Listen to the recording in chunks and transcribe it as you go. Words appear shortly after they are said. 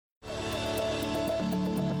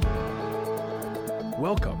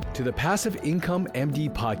Welcome to the Passive Income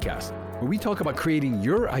MD podcast, where we talk about creating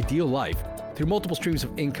your ideal life through multiple streams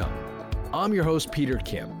of income. I'm your host, Peter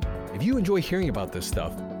Kim. If you enjoy hearing about this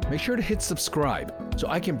stuff, make sure to hit subscribe so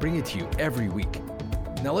I can bring it to you every week.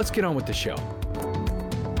 Now let's get on with the show.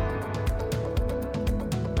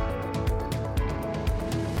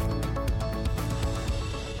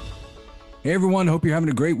 Hey everyone, hope you're having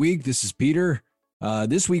a great week. This is Peter.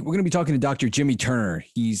 This week, we're going to be talking to Dr. Jimmy Turner.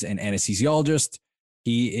 He's an anesthesiologist.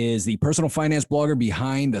 He is the personal finance blogger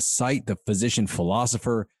behind the site, The Physician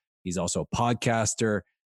Philosopher. He's also a podcaster.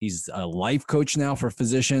 He's a life coach now for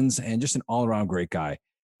physicians and just an all-around great guy.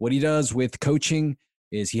 What he does with coaching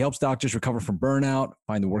is he helps doctors recover from burnout,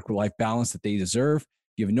 find the work-life balance that they deserve. If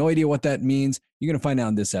you have no idea what that means, you're going to find out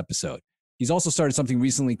in this episode. He's also started something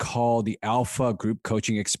recently called the Alpha Group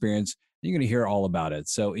Coaching Experience. You're going to hear all about it.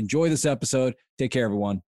 So enjoy this episode. Take care,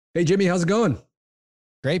 everyone. Hey, Jimmy, how's it going?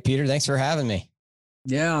 Great, Peter. Thanks for having me.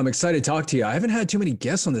 Yeah, I'm excited to talk to you. I haven't had too many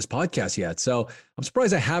guests on this podcast yet, so I'm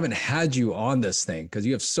surprised I haven't had you on this thing because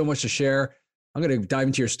you have so much to share. I'm going to dive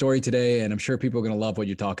into your story today, and I'm sure people are going to love what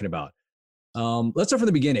you're talking about. Let's start from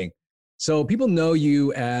the beginning. So people know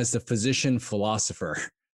you as the physician philosopher.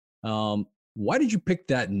 Why did you pick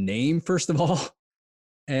that name, first of all?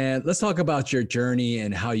 And let's talk about your journey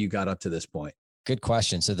and how you got up to this point. Good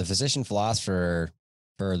question. So the physician philosopher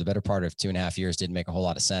for the better part of 2.5 years didn't make a whole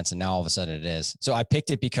lot of sense. And now all of a sudden it is. So I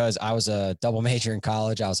picked it because I was a double major in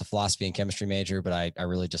college. I was a philosophy and chemistry major, but I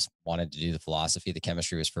really just wanted to do the philosophy. The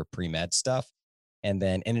chemistry was for pre-med stuff, and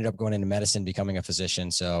then ended up going into medicine, becoming a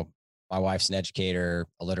physician. So my wife's an educator,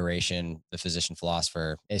 alliteration, the physician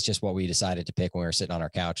philosopher. It's just what we decided to pick when we were sitting on our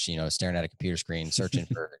couch, staring at a computer screen, searching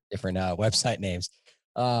for different website names.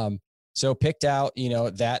 So picked out,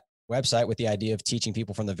 that website with the idea of teaching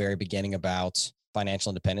people from the very beginning about financial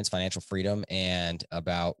independence, financial freedom, and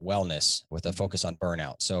about wellness with a focus on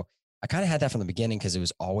burnout. So I kind of had that from the beginning because it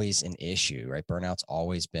was always an issue, right? Burnout's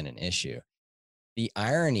always been an issue. The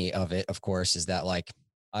irony of it, of course, is that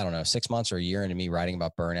 6 months or a year into me writing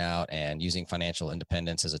about burnout and using financial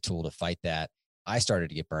independence as a tool to fight that, I started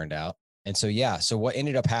to get burned out. And so what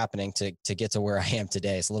ended up happening to get to where I am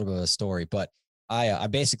today, it's a little bit of a story, but I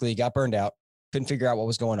basically got burned out, couldn't figure out what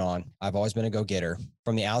was going on. I've always been a go-getter.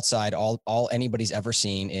 From the outside, all anybody's ever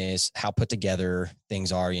seen is how put together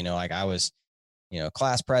things are. I was,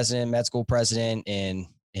 class president, med school president in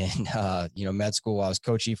med school. I was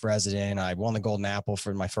co-chief resident. I won the Golden Apple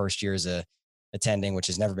for my first year as a attending, which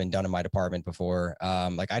has never been done in my department before. I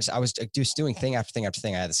was just doing thing after thing after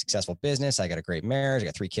thing. I had a successful business. I got a great marriage. I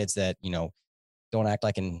got 3 kids that, don't act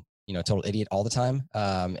like total idiot all the time.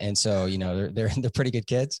 And so, they're pretty good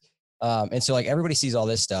kids. And so everybody sees all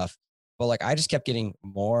this stuff, but I just kept getting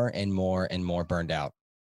more and more and more burned out.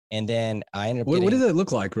 And then I ended up What did that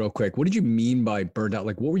look like real quick? What did you mean by burned out?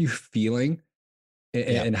 What were you feeling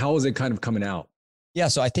and how was it kind of coming out? Yeah.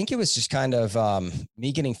 So I think it was just kind of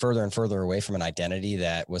me getting further and further away from an identity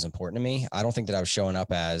that was important to me. I don't think that I was showing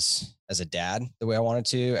up as a dad the way I wanted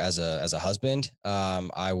to, as a husband.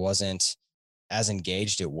 I wasn't as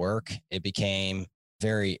engaged at work. It became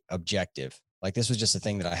very objective. This was just a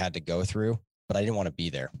thing that I had to go through, but I didn't want to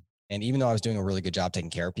be there. And even though I was doing a really good job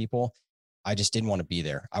taking care of people, I just didn't want to be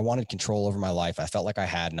there. I wanted control over my life. I felt like I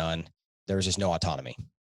had none. There was just no autonomy.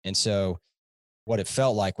 And so what it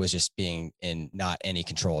felt like was just being in not any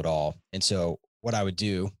control at all. And so what I would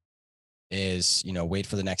do is, wait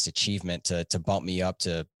for the next achievement to bump me up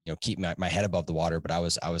to, keep my head above the water. But I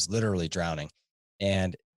was literally drowning.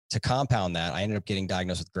 And to compound that, I ended up getting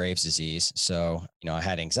diagnosed with Graves' disease. So, I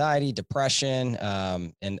had anxiety, depression,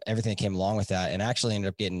 and everything that came along with that. And actually ended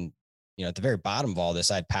up getting, at the very bottom of all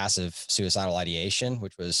this, I had passive suicidal ideation,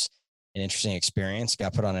 which was an interesting experience.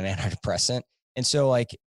 Got put on an antidepressant. And so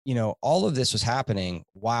all of this was happening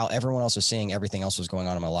while everyone else was seeing everything else was going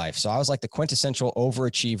on in my life. So I was like the quintessential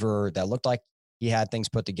overachiever that looked like he had things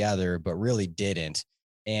put together, but really didn't.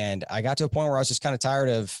 And I got to a point where I was just kind of tired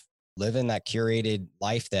of living that curated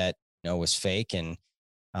life that, was fake. And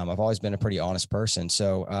I've always been a pretty honest person.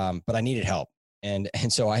 So, but I needed help. And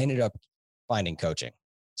so I ended up finding coaching.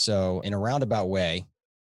 So in a roundabout way,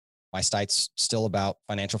 my site's still about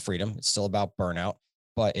financial freedom. It's still about burnout,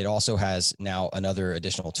 but it also has now another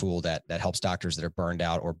additional tool that helps doctors that are burned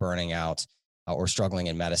out or burning out or struggling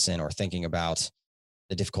in medicine or thinking about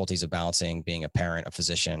the difficulties of balancing being a parent, a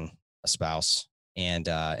physician, a spouse. And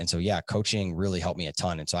so, coaching really helped me a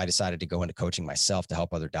ton. And so I decided to go into coaching myself to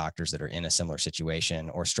help other doctors that are in a similar situation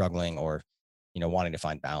or struggling or, wanting to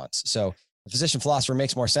find balance. So the physician philosopher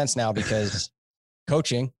makes more sense now because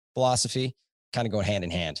coaching, philosophy kind of go hand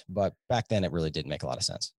in hand. But back then it really didn't make a lot of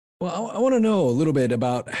sense. Well, I want to know a little bit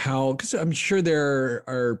about how, because I'm sure there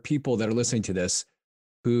are people that are listening to this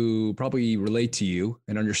who probably relate to you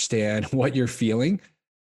and understand what you're feeling.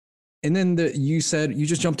 And then you said you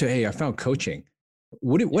just jumped to, hey, I found coaching.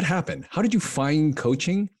 What happened? How did you find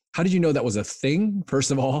coaching? How did you know that was a thing,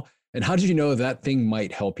 first of all? And how did you know that thing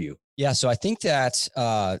might help you? Yeah. So I think that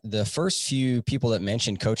the first few people that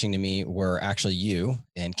mentioned coaching to me were actually you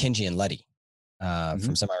and Kenji and Letty Mm-hmm.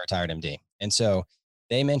 from Semi-Retired MD. And so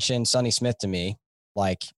they mentioned Sonny Smith to me,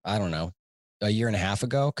 like, I don't know, a year and a half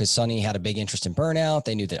ago, because Sonny had a big interest in burnout.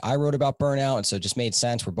 They knew that I wrote about burnout. And so it just made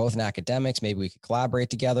sense. We're both in academics. Maybe we could collaborate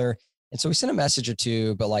together. And so we sent a message or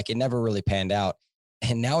two, but like it never really panned out.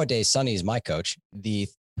 And nowadays, Sonny is my coach. The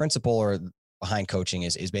principle or behind coaching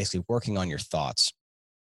is basically working on your thoughts.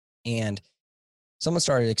 And someone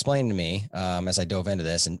started explaining to me as I dove into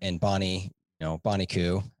this, and Bonnie, Bonnie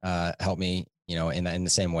Koo helped me, in the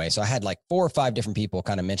same way. So I had like 4 or 5 different people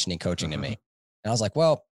kind of mentioning coaching to me. And I was like,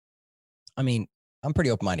 well, I mean, I'm a pretty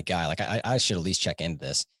open-minded guy. Like I should at least check into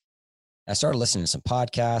this. I started listening to some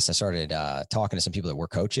podcasts. I started talking to some people that were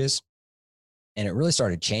coaches, and it really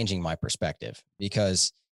started changing my perspective,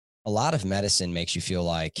 because a lot of medicine makes you feel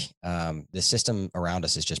like the system around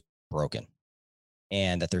us is just broken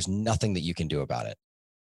and that there's nothing that you can do about it.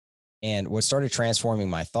 And what started transforming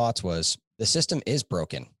my thoughts was the system is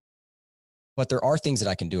broken, but there are things that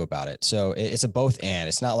I can do about it. So it's a both and.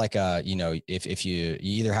 It's not like if you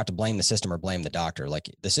either have to blame the system or blame the doctor. Like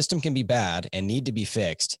the system can be bad and need to be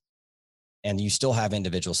fixed, and you still have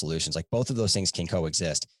individual solutions. Like both of those things can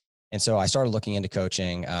coexist. And so I started looking into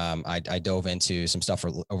coaching. I dove into some stuff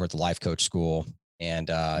over at the Life Coach School, and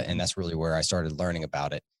that's really where I started learning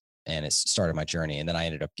about it, and it started my journey. And then I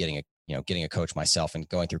ended up getting a coach myself and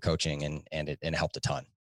going through coaching, and it helped a ton.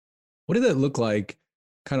 What did that look like,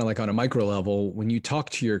 kind of like on a micro level, when you talk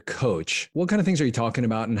to your coach? What kind of things are you talking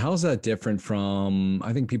about, and how is that different from?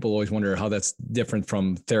 I think people always wonder how that's different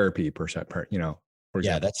from therapy, for example.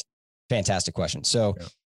 Yeah, that's a fantastic question. So the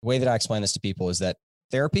way that I explain this to people is that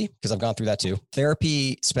therapy, because I've gone through that too.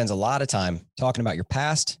 Therapy spends a lot of time talking about your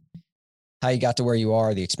past, how you got to where you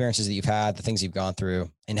are, the experiences that you've had, the things you've gone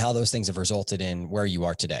through, and how those things have resulted in where you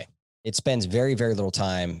are today. It spends very, very little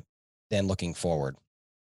time then looking forward.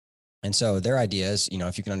 And so their idea is,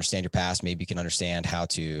 if you can understand your past, maybe you can understand how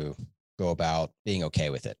to go about being okay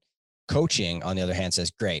with it. Coaching, on the other hand, says,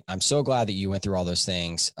 great, I'm so glad that you went through all those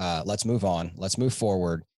things. Let's move on. Let's move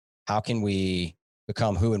forward. How can we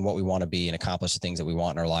become who and what we want to be and accomplish the things that we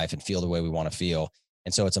want in our life and feel the way we want to feel?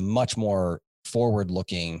 And so it's a much more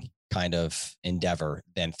forward-looking kind of endeavor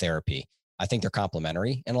than therapy. I think they're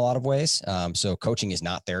complementary in a lot of ways. So coaching is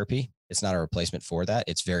not therapy. It's not a replacement for that.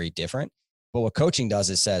 It's very different. But what coaching does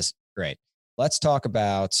is says, great, let's talk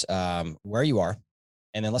about where you are.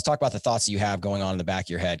 And then let's talk about the thoughts that you have going on in the back of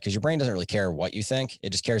your head, because your brain doesn't really care what you think.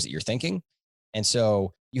 It just cares that you're thinking. And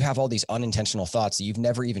so you have all these unintentional thoughts that you've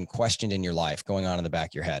never even questioned in your life going on in the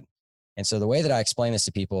back of your head. And so the way that I explain this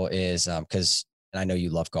to people is because, and I know you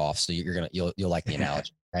love golf, so you'll like the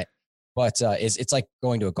analogy, right? But it's like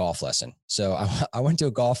going to a golf lesson. So I went to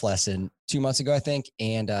a golf lesson 2 months ago, I think.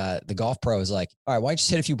 And the golf pro was like, all right, why don't you just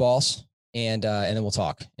hit a few balls and then we'll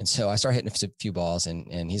talk. And so I start hitting a few balls,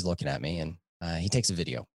 and he's looking at me, and he takes a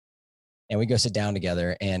video, and we go sit down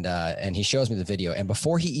together, and he shows me the video. And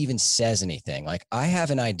before he even says anything, like I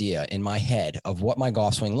have an idea in my head of what my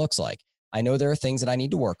golf swing looks like. I know there are things that I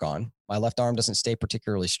need to work on. My left arm doesn't stay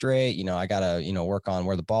particularly straight. I got to, work on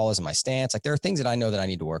where the ball is in my stance. Like there are things that I know that I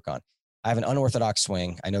need to work on. I have an unorthodox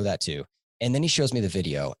swing. I know that too. And then he shows me the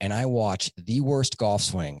video, and I watch the worst golf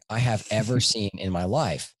swing I have ever seen in my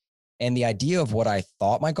life. And the idea of what I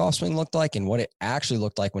thought my golf swing looked like and what it actually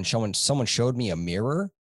looked like when someone showed me a mirror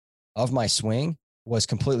of my swing was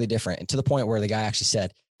completely different. And to the point where the guy actually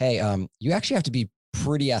said, hey, you actually have to be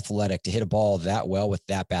pretty athletic to hit a ball that well with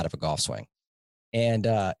that bad of a golf swing. And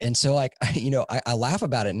so like, I laugh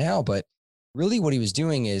about it now, but really what he was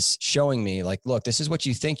doing is showing me like, look, this is what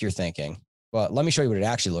you think you're thinking, but let me show you what it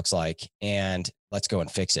actually looks like, and let's go and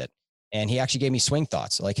fix it. And he actually gave me swing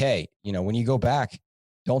thoughts like, hey, when you go back,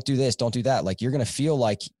 don't do this, don't do that. Like you're going to feel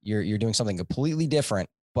like you're doing something completely different,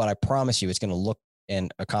 but I promise you it's going to look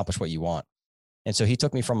and accomplish what you want. And so he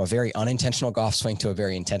took me from a very unintentional golf swing to a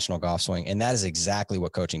very intentional golf swing. And that is exactly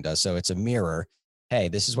what coaching does. So it's a mirror. Hey,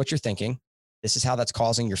 this is what you're thinking. This is how that's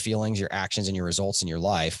causing your feelings, your actions, and your results in your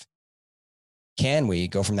life. Can we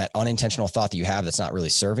go from that unintentional thought that you have that's not really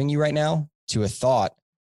serving you right now to a thought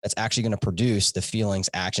that's actually going to produce the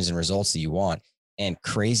feelings, actions, and results that you want? And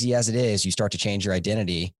crazy as it is, you start to change your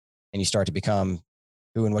identity and you start to become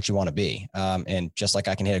who and what you want to be. And just like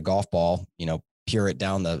I can hit a golf ball, pure it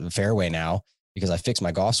down the fairway now, because I fixed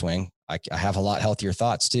my golf swing, I have a lot healthier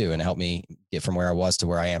thoughts too, and it helped me get from where I was to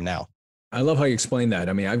where I am now. I love how you explain that.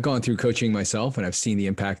 I mean, I've gone through coaching myself and I've seen the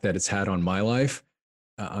impact that it's had on my life.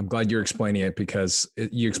 I'm glad you're explaining it because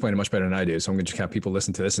you explain it much better than I do. So I'm going to just have people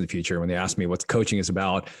listen to this in the future when they ask me what coaching is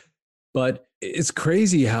about. But it's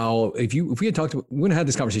crazy how if we had talked, we wouldn't have had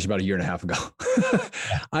this conversation about a year and a half ago.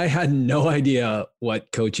 I had no idea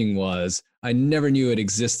what coaching was. I never knew it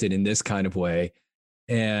existed in this kind of way.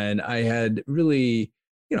 And I had really,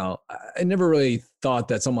 I never really thought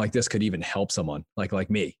that something like this could even help someone like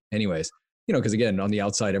me anyways, because again, on the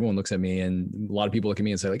outside, everyone looks at me and a lot of people look at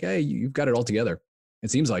me and say like, hey, you've got it all together.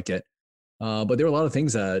 It seems like it. But there were a lot of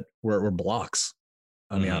things that were blocks.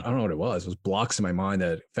 I mean, I don't know what it was. It was blocks in my mind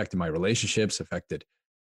that affected my relationships, affected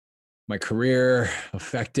my career,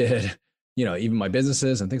 affected, even my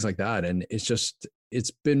businesses and things like that. And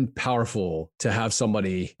it's been powerful to have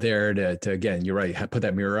somebody there to again, you're right, put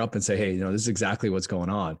that mirror up and say, hey, this is exactly what's going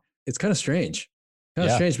on. It's kind of strange.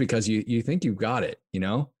 Strange because you think you've got it,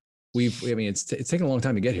 it's taken a long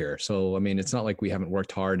time to get here. So, I mean, it's not like we haven't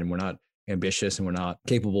worked hard and we're not ambitious and we're not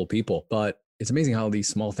capable people, but it's amazing how these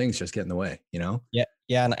small things just get in the way, Yeah.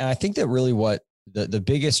 Yeah. And I think that really what the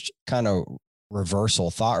biggest kind of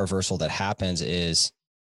thought reversal that happens is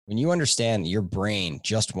when you understand that your brain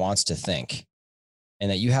just wants to think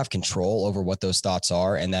and that you have control over what those thoughts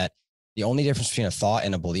are. And that the only difference between a thought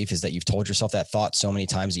and a belief is that you've told yourself that thought so many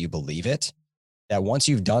times that you believe it, that once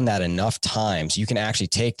you've done that enough times, you can actually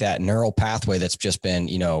take that neural pathway that's just been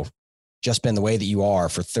the way that you are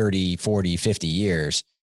for 30, 40, 50 years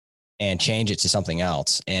and change it to something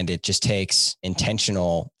else. And it just takes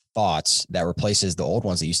intentional thoughts that replaces the old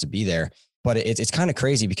ones that used to be there. But it's kind of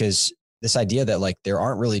crazy because this idea that like there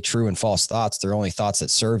aren't really true and false thoughts, there are only thoughts that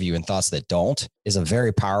serve you and thoughts that don't is a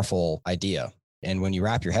very powerful idea. And when you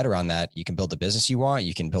wrap your head around that, you can build the business you want,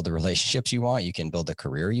 you can build the relationships you want, you can build the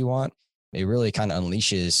career you want. It really kind of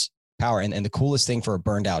unleashes power. And the coolest thing for a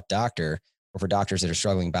burned out doctor or for doctors that are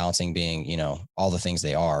struggling balancing being, all the things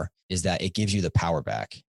they are, is that it gives you the power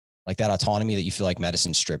back. Like that autonomy that you feel like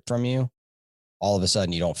medicine stripped from you, all of a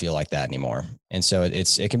sudden you don't feel like that anymore. And so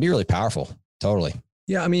it can be really powerful. Totally.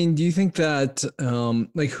 Yeah. I mean, do you think that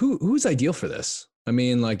who's ideal for this? I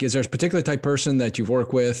mean, like, is there a particular type person that you've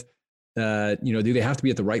worked with that, do they have to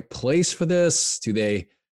be at the right place for this? Do they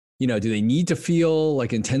need to feel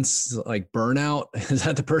like intense, like burnout? Is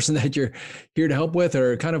that the person that you're here to help with,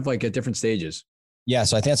 or kind of like at different stages? Yeah.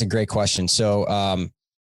 So I think that's a great question. So,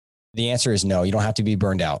 the answer is no, you don't have to be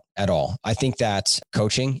burned out at all. I think that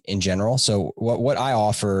coaching in general. So what I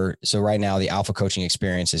offer, so right now the Alpha Coaching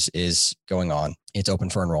Experience is going on. It's open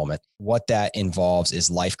for enrollment. What that involves is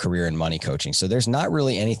life, career, and money coaching. So there's not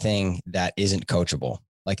really anything that isn't coachable.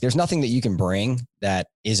 Like there's nothing that you can bring that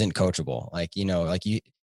isn't coachable.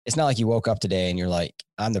 It's not like you woke up today and you're like,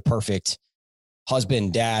 I'm the perfect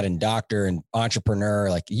husband, dad, and doctor and entrepreneur.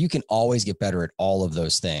 Like you can always get better at all of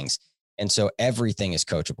those things. And so everything is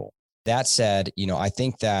coachable. That said, I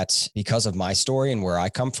think that because of my story and where I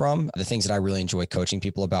come from, the things that I really enjoy coaching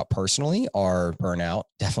people about personally are burnout,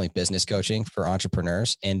 definitely business coaching for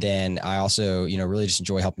entrepreneurs. And then I also, really just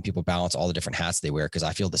enjoy helping people balance all the different hats they wear because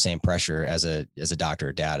I feel the same pressure as a doctor,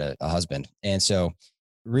 a dad, a husband. And so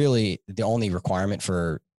really the only requirement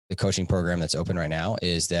for the coaching program that's open right now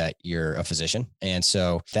is that you're a physician. And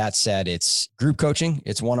so that said, it's group coaching,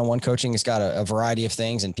 it's one-on-one coaching. It's got a variety of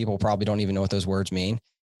things and people probably don't even know what those words mean.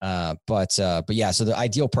 But yeah, so the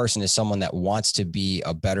ideal person is someone that wants to be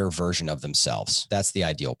a better version of themselves. That's the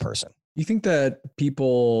ideal person. You think that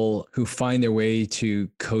people who find their way to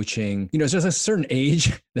coaching, it's just a certain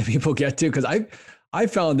age that people get to? Because I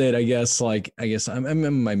found it, I guess I'm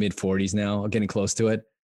in my mid 40s now, getting close to it.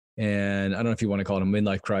 And I don't know if you want to call it a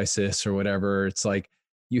midlife crisis or whatever. It's like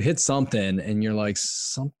you hit something and you're like,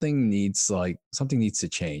 something needs to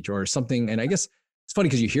change or something. And I guess it's funny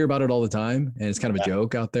because you hear about it all the time and it's kind of a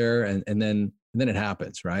joke out there and then it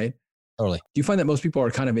happens, right? Totally. Do you find that most people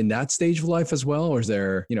are kind of in that stage of life as well? Or is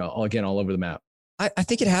there, all over the map? I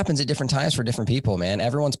think it happens at different times for different people, man.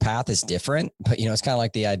 Everyone's path is different, but it's kind of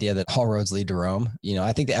like the idea that all roads lead to Rome.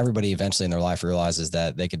 I think that everybody eventually in their life realizes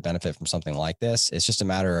that they could benefit from something like this. It's just a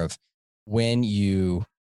matter of when you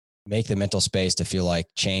make the mental space to feel like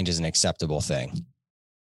change is an acceptable thing,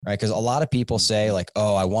 right? Because a lot of people say like,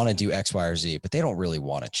 oh, I want to do X, Y, or Z, but they don't really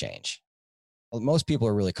want to change. Most people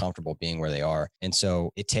are really comfortable being where they are. And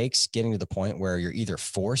so it takes getting to the point where you're either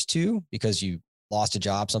forced to because you lost a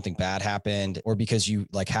job, something bad happened, or because you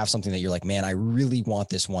like have something that you're like, man, I really want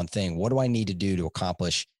this one thing. What do I need to do to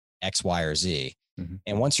accomplish X, Y, or Z? Mm-hmm.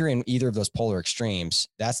 And once you're in either of those polar extremes,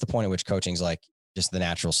 that's the point at which coaching is like just the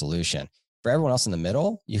natural solution. for everyone else in the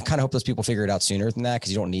middle, you kind of hope those people figure it out sooner than that,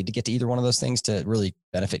 because you don't need to get to either one of those things to really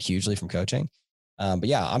benefit hugely from coaching. But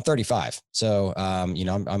yeah, I'm 35. So,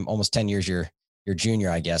 I'm almost 10 years your junior,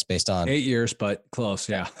 I guess, based on 8 years, but close.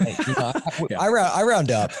 Yeah. Yeah. I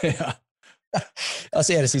round up. Yeah. I'll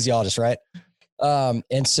say anesthesiologist, right?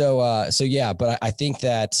 And so yeah, but I think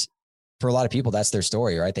that for a lot of people, that's their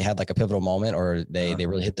story, right? They had like a pivotal moment, or they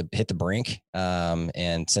really hit the brink.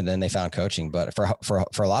 And so then they found coaching. But for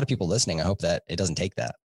a lot of people listening, I hope that it doesn't take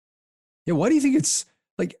that. Yeah. Why do you think it's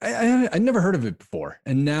like, I never heard of it before.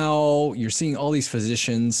 And now you're seeing all these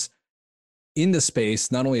physicians in the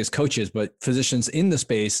space, not only as coaches, but physicians in the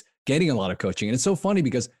space getting a lot of coaching. And it's so funny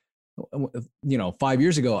because, 5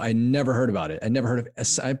 years ago, I never heard about it.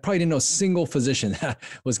 I probably didn't know a single physician that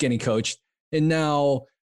was getting coached. And now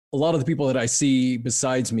a lot of the people that I see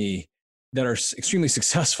besides me that are extremely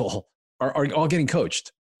successful are all getting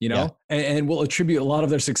coached, and will attribute a lot of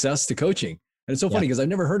their success to coaching. And it's so funny because I've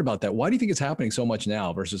never heard about that. Why do you think it's happening so much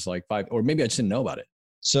now versus like 5, or maybe I just didn't know about it?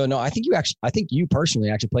 So no, I think you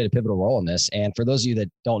personally actually played a pivotal role in this. And for those of you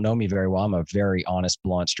that don't know me very well, I'm a very honest,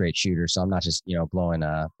 blunt, straight shooter. So I'm not just, blowing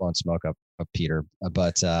smoke up Peter,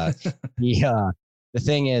 but the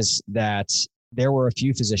thing is that there were a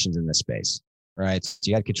few physicians in this space, right? So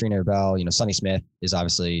you had Katrina Bell, Sonny Smith is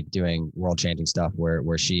obviously doing world changing stuff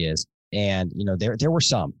where she is. And, there were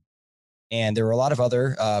some, and there were a lot of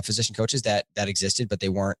other physician coaches that existed, but they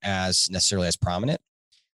weren't as necessarily as prominent.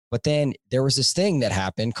 But then there was this thing that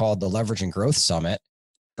happened called the Leverage and Growth Summit,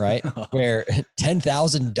 right? Where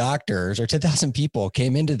 10,000 doctors or 10,000 people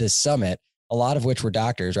came into this summit, a lot of which were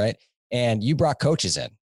doctors, right? And you brought coaches in.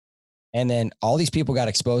 And then all these people got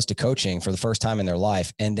exposed to coaching for the first time in their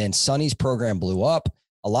life. And then Sonny's program blew up.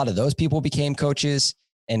 A lot of those people became coaches.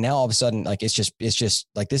 And now all of a sudden, like, it's just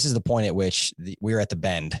like, this is the point at which we're at the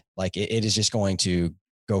bend. Like it is just going to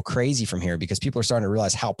go crazy from here, because people are starting to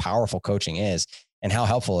realize how powerful coaching is and how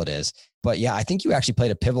helpful it is. But yeah, I think you actually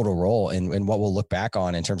played a pivotal role in what we'll look back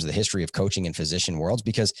on in terms of the history of coaching in physician worlds,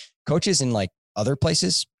 because coaches in like other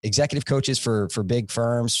places, executive coaches for big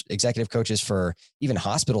firms, executive coaches for even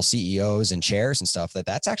hospital CEOs and chairs and stuff,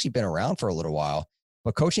 that's actually been around for a little while.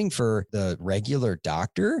 But coaching for the regular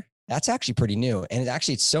doctor, that's actually pretty new. And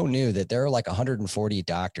it's so new that there are like 140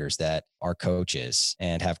 doctors that are coaches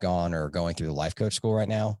and have gone or are going through the life coach school right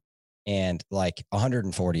now. And like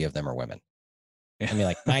 140 of them are women. I mean,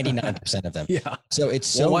 like 99% of them. Yeah. So it's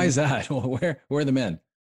so. Well, why is that? Where are the men?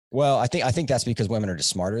 Well, I think that's because women are just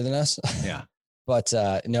smarter than us. Yeah. But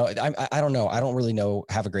no, I don't know. I don't really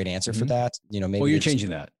have a great answer for that. Maybe. Well, you're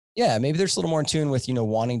changing that. Yeah, maybe there's a little more in tune with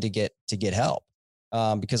wanting to get help.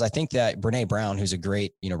 Because I think that Brene Brown, who's a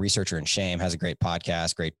great researcher in shame, has a great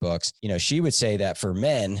podcast, great books. She would say that for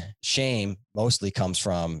men, shame mostly comes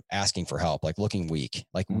from asking for help, like looking weak.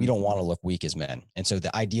 Like we don't want to look weak as men, and so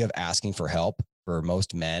the idea of asking for help for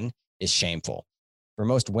most men is shameful. For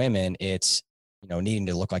most women, it's needing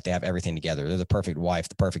to look like they have everything together. They're the perfect wife,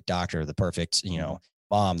 the perfect doctor, the perfect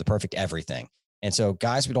mom, the perfect everything. And so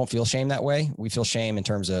guys, we don't feel shame that way. We feel shame in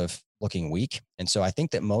terms of looking weak. And so I think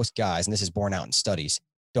that most guys, and this is borne out in studies,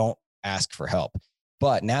 don't ask for help.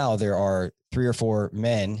 But now there are 3 or 4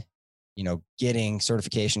 men, getting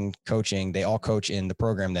certification coaching. They all coach in the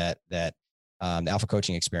program that the Alpha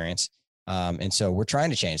Coaching Experience. And so we're trying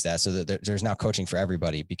to change that so that there's now coaching for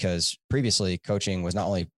everybody, because previously coaching was not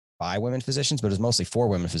only by women physicians, but it was mostly for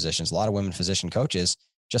women physicians. A lot of women physician coaches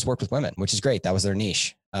just worked with women, which is great. That was their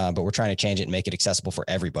niche. But we're trying to change it and make it accessible for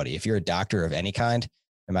everybody. If you're a doctor of any kind,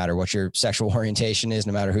 no matter what your sexual orientation is,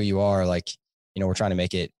 no matter who you are, like, we're trying to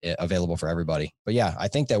make it available for everybody. But yeah, I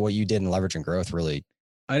think that what you did in Leverage and Growth really.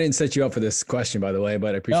 I didn't set you up for this question, by the way,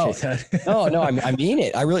 but I appreciate that. No, I mean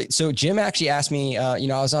it. So Jim actually asked me, I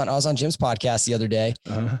was on Jim's podcast the other day,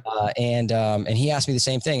 and he asked me the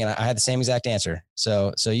same thing, and I had the same exact answer.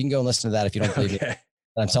 So you can go and listen to that if you don't believe me.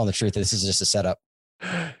 I'm telling the truth. This is just a setup.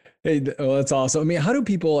 Hey, well, that's awesome. I mean, how do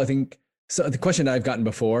people, I think, so the question I've gotten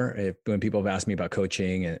before, when people have asked me about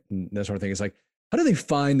coaching and that sort of thing, is like, how do they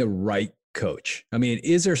find the right coach? I mean,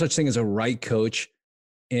 is there such thing as a right coach?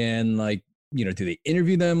 And like, do they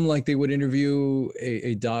interview them like they would interview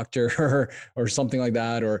a doctor or something like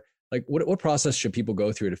that? Or like, what process should people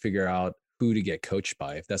go through to figure out who to get coached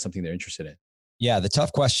by, if that's something they're interested in? Yeah, the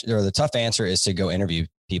tough question, or the tough answer, is to go interview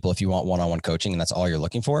people if you want one-on-one coaching and that's all you're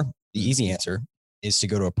looking for. The easy answer is to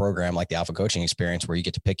go to a program like the Alpha Coaching Experience, where you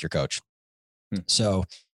get to pick your coach. So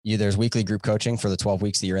there's weekly group coaching for the 12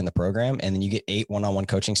 weeks that you're in the program. And then you get 8 one-on-one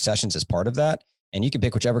coaching sessions as part of that. And you can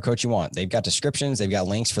pick whichever coach you want. They've got descriptions. They've got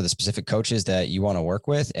links for the specific coaches that you want to work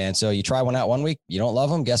with. And so you try one out one week. You don't love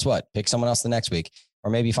them. Guess what? Pick someone else the next week.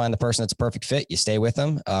 or maybe you find the person that's a perfect fit, you stay with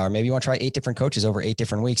them, or maybe you want to try 8 different coaches over 8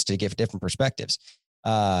 different weeks to get different perspectives.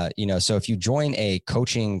 So if you join a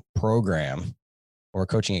coaching program or a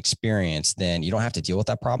coaching experience, then you don't have to deal with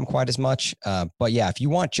that problem quite as much. But yeah, if you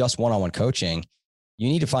want just one-on-one coaching, you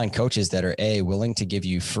need to find coaches that are willing to give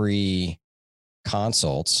you free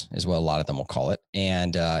consults, is what a lot of them will call it,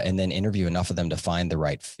 and then interview enough of them to find the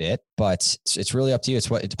right fit. But it's really up to you.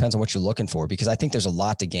 It depends on what you're looking for, because I think there's a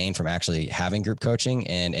lot to gain from actually having group coaching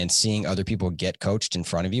and seeing other people get coached in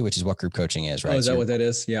front of you, which is what group coaching is, right? Oh, is that what that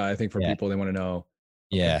is? Yeah, I think for people, they want to know.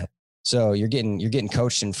 Yeah. So you're getting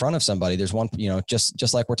coached in front of somebody. There's one,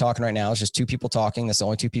 just like we're talking right now, it's just 2 people talking. That's the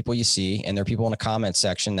only 2 people you see. And there are people in the comments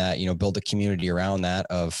section that, build a community around that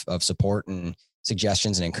of support and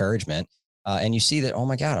suggestions and encouragement. And you see that, oh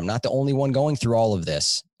my God, I'm not the only one going through all of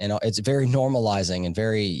this. And it's very normalizing and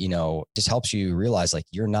very, just helps you realize like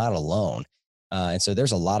you're not alone. And so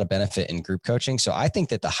there's a lot of benefit in group coaching. So I think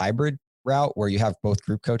that the hybrid route where you have both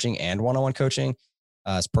group coaching and one-on-one coaching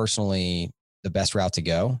is personally the best route to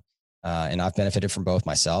go. And I've benefited from both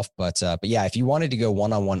myself, but yeah, if you wanted to go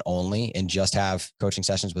one-on-one only and just have coaching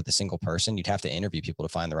sessions with a single person, you'd have to interview people to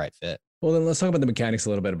find the right fit. Well, then let's talk about the mechanics a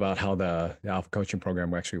little bit about how the Alpha coaching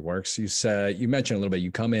program actually works. You mentioned a little bit,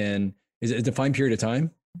 you come in, is it a defined period of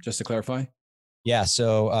time, just to clarify? Yeah.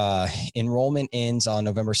 So enrollment ends on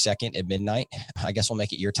November 2nd at midnight. I guess we'll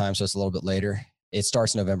make it your time, so it's a little bit later. It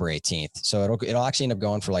starts November 18th. So it'll actually end up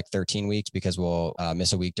going for like 13 weeks because we'll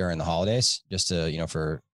miss a week during the holidays just to,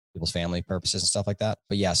 for people's family purposes and stuff like that.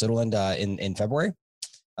 But yeah, so it'll end in February,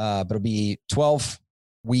 but it'll be 12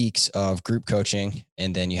 weeks of group coaching.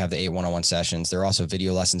 And then you have the 8 one-on-one sessions. There are also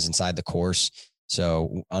video lessons inside the course.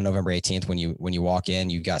 So on November 18th, when you walk in,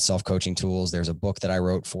 you've got self-coaching tools. There's a book that I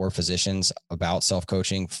wrote for physicians about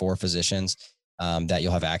self-coaching for physicians that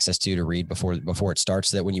you'll have access to read before it starts,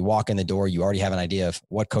 so that when you walk in the door, you already have an idea of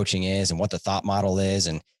what coaching is and what the thought model is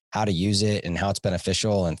and how to use it and how it's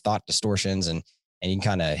beneficial and thought distortions, and you can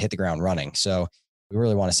kind of hit the ground running. So we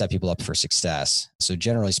really want to set people up for success. So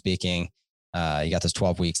generally speaking, you got those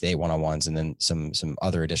 12 weeks, the 8 one-on-ones, and then some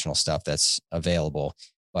other additional stuff that's available,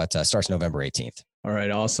 but starts November 18th. All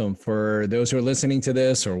right. Awesome. For those who are listening to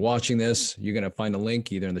this or watching this, you're going to find a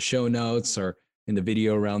link either in the show notes or in the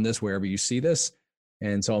video around this, wherever you see this.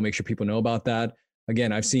 And so I'll make sure people know about that.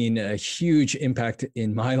 Again, I've seen a huge impact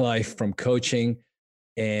in my life from coaching,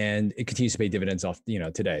 and it continues to pay dividends off,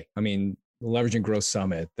 today. I mean, the Leverage and Growth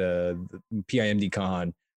Summit, the PIMD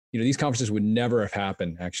Con, these conferences would never have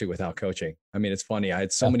happened actually without coaching. I mean, it's funny. I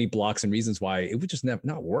had so many blocks and reasons why it would just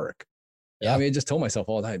not work. Yeah. I mean, I just told myself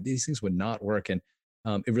all the time, these things would not work. And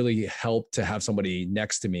it really helped to have somebody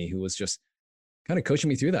next to me who was just kind of coaching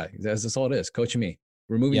me through that. That's all it is, coaching me,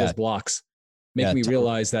 removing those blocks, making me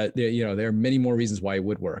realize that, there are many more reasons why it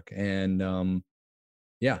would work. And and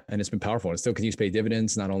it's been powerful. And it still continues to pay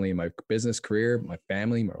dividends, not only in my business career, my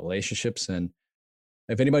family, my relationships. And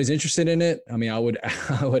if anybody's interested in it, I mean, I would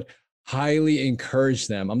highly encourage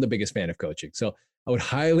them. I'm the biggest fan of coaching. So I would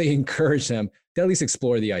highly encourage them to at least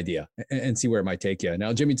explore the idea and see where it might take you.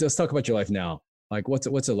 Now, Jimmy, let's talk about your life now. Like, what's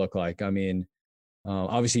it look like? I mean,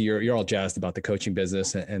 obviously you're all jazzed about the coaching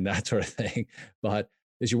business and that sort of thing, but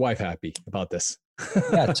is your wife happy about this?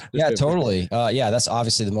 Yeah, totally. That's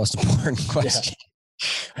obviously the most important question.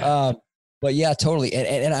 Yeah. But yeah, totally.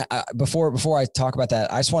 And I before I talk about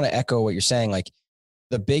that, I just want to echo what you're saying. Like,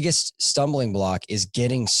 the biggest stumbling block is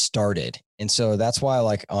getting started. And so that's why,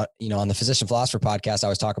 like, on the Physician Philosopher podcast, I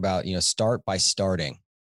always talk about, start by starting,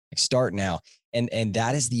 like, start now. And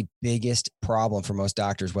that is the biggest problem for most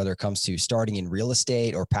doctors, whether it comes to starting in real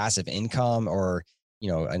estate or passive income or,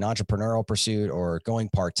 an entrepreneurial pursuit or going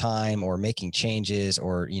part-time or making changes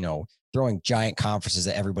or, throwing giant conferences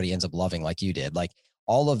that everybody ends up loving like you did. Like,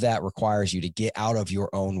 all of that requires you to get out of your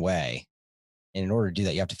own way. And in order to do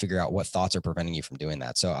that, you have to figure out what thoughts are preventing you from doing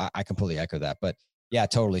that. So I completely echo that. But yeah,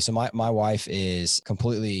 totally. So my wife is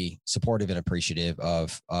completely supportive and appreciative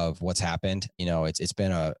of what's happened. It's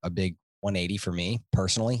been a big 180 for me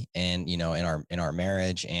personally, and in our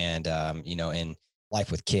marriage and in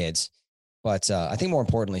life with kids. But I think more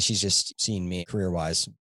importantly, she's just seen me career-wise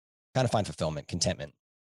kind of find fulfillment, contentment.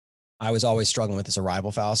 I was always struggling with this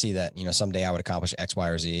arrival fallacy that someday I would accomplish X, Y,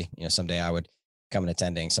 or Z. Someday I would become an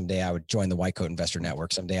attending. Someday I would join the White Coat Investor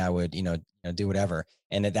Network. Someday I would do whatever,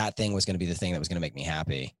 and that thing was going to be the thing that was going to make me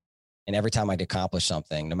happy. And every time I'd accomplish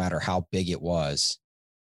something, no matter how big it was,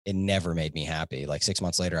 it never made me happy. Like 6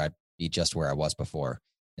 months later, I'd be just where I was before.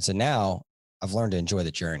 And so now I've learned to enjoy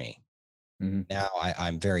the journey. Mm-hmm. Now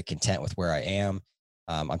I'm very content with where I am.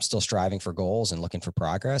 I'm still striving for goals and looking for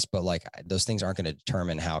progress, but like those things aren't going to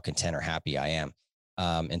determine how content or happy I am.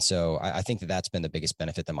 And so I think that that's been the biggest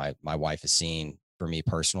benefit that my wife has seen for me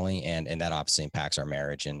personally. And that obviously impacts our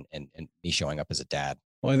marriage and me showing up as a dad.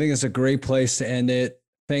 Well, I think it's a great place to end it.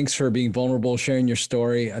 Thanks for being vulnerable, sharing your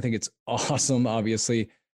story. I think it's awesome, obviously,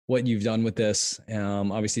 what you've done with this.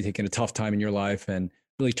 Obviously taking a tough time in your life and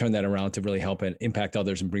really turn that around to really help and impact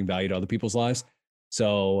others and bring value to other people's lives.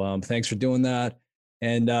 So thanks for doing that.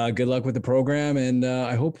 And good luck with the program. And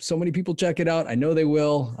I hope so many people check it out. I know they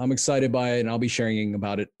will. I'm excited by it, and I'll be sharing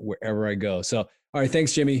about it wherever I go. So, all right.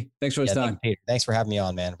 Thanks, Jimmy. Thanks for this time. Thanks for having me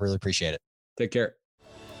on, man. Really appreciate it. Take care.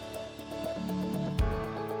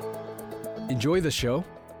 Enjoy the show?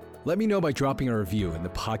 Let me know by dropping a review in the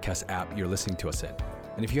podcast app you're listening to us in.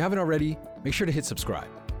 And if you haven't already, make sure to hit subscribe.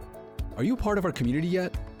 Are you part of our community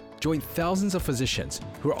yet? Join thousands of physicians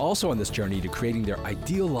who are also on this journey to creating their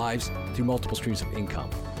ideal lives through multiple streams of income.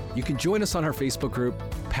 You can join us on our Facebook group,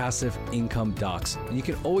 Passive Income Docs, and you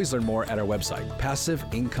can always learn more at our website,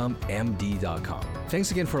 passiveincomemd.com.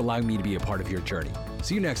 Thanks again for allowing me to be a part of your journey.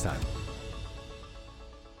 See you next time.